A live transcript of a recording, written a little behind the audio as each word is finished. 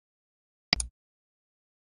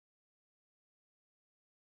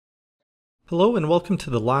Hello and welcome to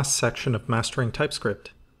the last section of Mastering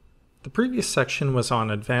TypeScript. The previous section was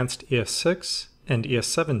on advanced ES6 and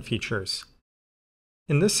ES7 features.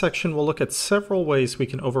 In this section we'll look at several ways we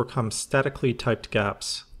can overcome statically typed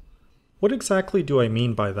gaps. What exactly do I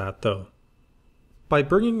mean by that though? By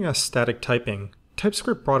bringing us static typing,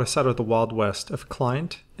 TypeScript brought us out of the Wild West of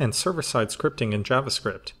client and server-side scripting in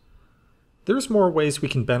JavaScript. There's more ways we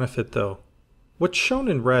can benefit though. What's shown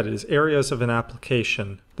in red is areas of an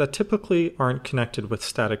application that typically aren't connected with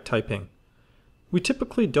static typing. We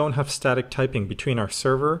typically don't have static typing between our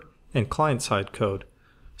server and client-side code.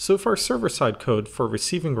 So if our server-side code for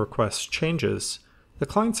receiving requests changes, the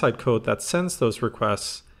client-side code that sends those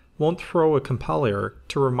requests won't throw a compiler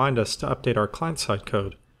to remind us to update our client-side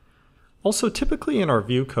code. Also, typically in our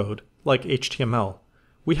view code, like HTML,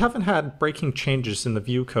 we haven't had breaking changes in the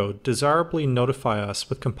view code desirably notify us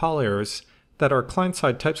with compilers that our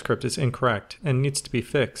client-side TypeScript is incorrect and needs to be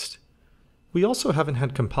fixed. We also haven't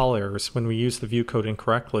had compile errors when we use the view code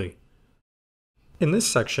incorrectly. In this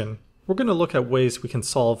section, we're going to look at ways we can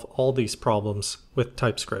solve all these problems with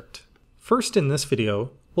TypeScript. First, in this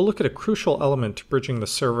video, we'll look at a crucial element to bridging the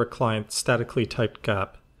server-client statically typed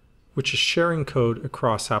gap, which is sharing code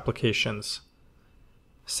across applications.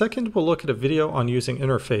 Second, we'll look at a video on using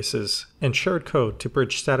interfaces and shared code to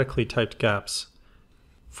bridge statically typed gaps.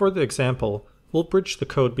 For the example, we'll bridge the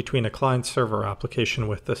code between a client-server application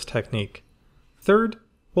with this technique. Third,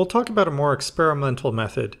 we'll talk about a more experimental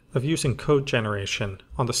method of using code generation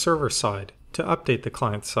on the server side to update the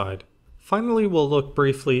client side. Finally, we'll look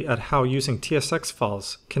briefly at how using TSX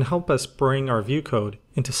files can help us bring our view code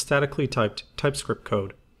into statically typed TypeScript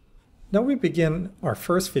code. Now we begin our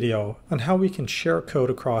first video on how we can share code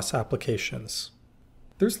across applications.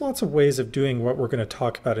 There's lots of ways of doing what we're going to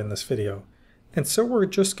talk about in this video. And so we're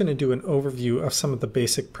just going to do an overview of some of the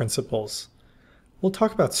basic principles. We'll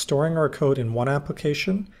talk about storing our code in one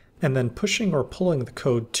application and then pushing or pulling the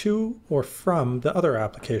code to or from the other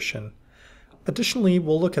application. Additionally,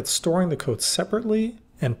 we'll look at storing the code separately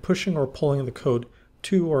and pushing or pulling the code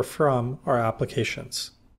to or from our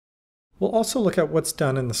applications. We'll also look at what's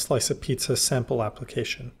done in the Slice of Pizza sample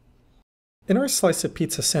application. In our Slice of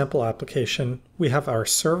Pizza sample application, we have our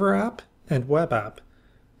server app and web app.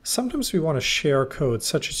 Sometimes we want to share code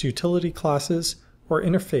such as utility classes or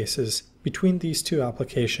interfaces between these two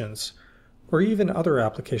applications, or even other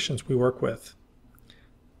applications we work with.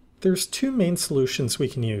 There's two main solutions we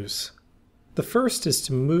can use. The first is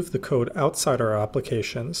to move the code outside our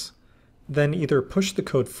applications, then either push the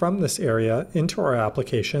code from this area into our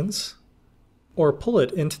applications, or pull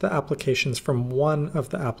it into the applications from one of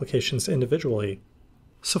the applications individually.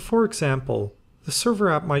 So for example, the server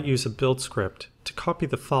app might use a build script to copy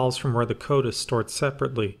the files from where the code is stored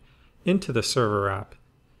separately into the server app,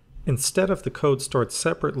 instead of the code stored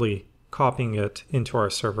separately copying it into our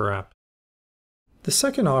server app. The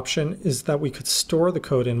second option is that we could store the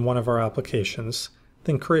code in one of our applications,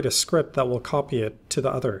 then create a script that will copy it to the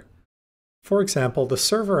other. For example, the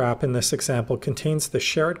server app in this example contains the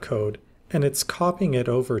shared code and it's copying it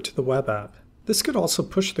over to the web app. This could also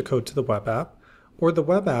push the code to the web app, or the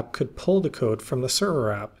web app could pull the code from the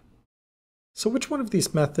server app. So which one of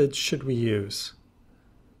these methods should we use?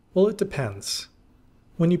 Well, it depends.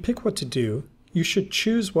 When you pick what to do, you should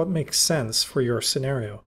choose what makes sense for your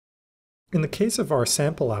scenario. In the case of our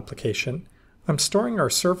sample application, I'm storing our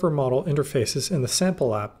server model interfaces in the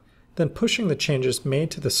sample app, then pushing the changes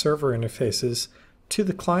made to the server interfaces to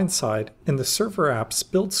the client side in the server app's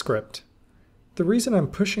build script. The reason I'm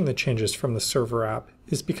pushing the changes from the server app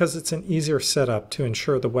is because it's an easier setup to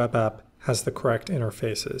ensure the web app has the correct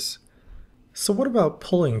interfaces. So what about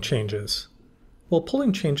pulling changes? Well,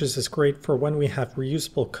 pulling changes is great for when we have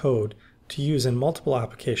reusable code to use in multiple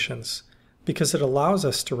applications, because it allows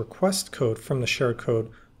us to request code from the shared code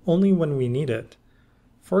only when we need it.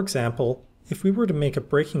 For example, if we were to make a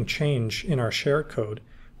breaking change in our shared code,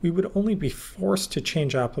 we would only be forced to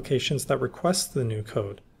change applications that request the new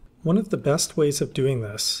code. One of the best ways of doing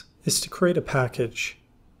this is to create a package.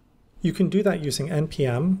 You can do that using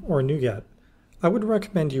npm or NuGet. I would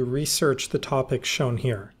recommend you research the topics shown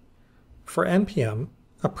here. For npm,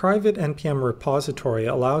 a private npm repository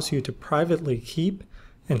allows you to privately keep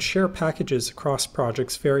and share packages across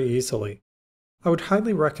projects very easily. I would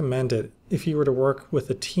highly recommend it if you were to work with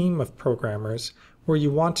a team of programmers where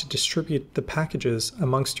you want to distribute the packages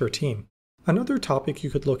amongst your team. Another topic you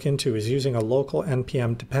could look into is using a local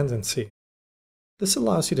npm dependency. This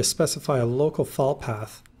allows you to specify a local file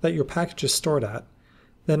path that your package is stored at,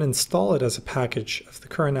 then install it as a package of the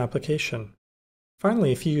current application.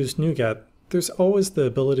 Finally, if you use NuGet, there's always the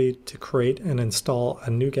ability to create and install a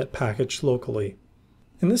NuGet package locally.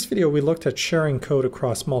 In this video, we looked at sharing code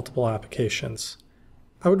across multiple applications.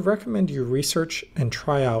 I would recommend you research and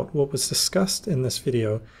try out what was discussed in this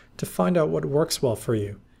video to find out what works well for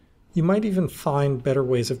you. You might even find better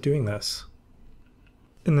ways of doing this.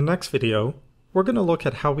 In the next video, we're going to look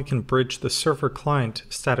at how we can bridge the server-client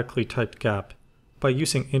statically typed gap by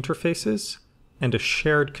using interfaces and a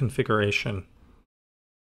shared configuration.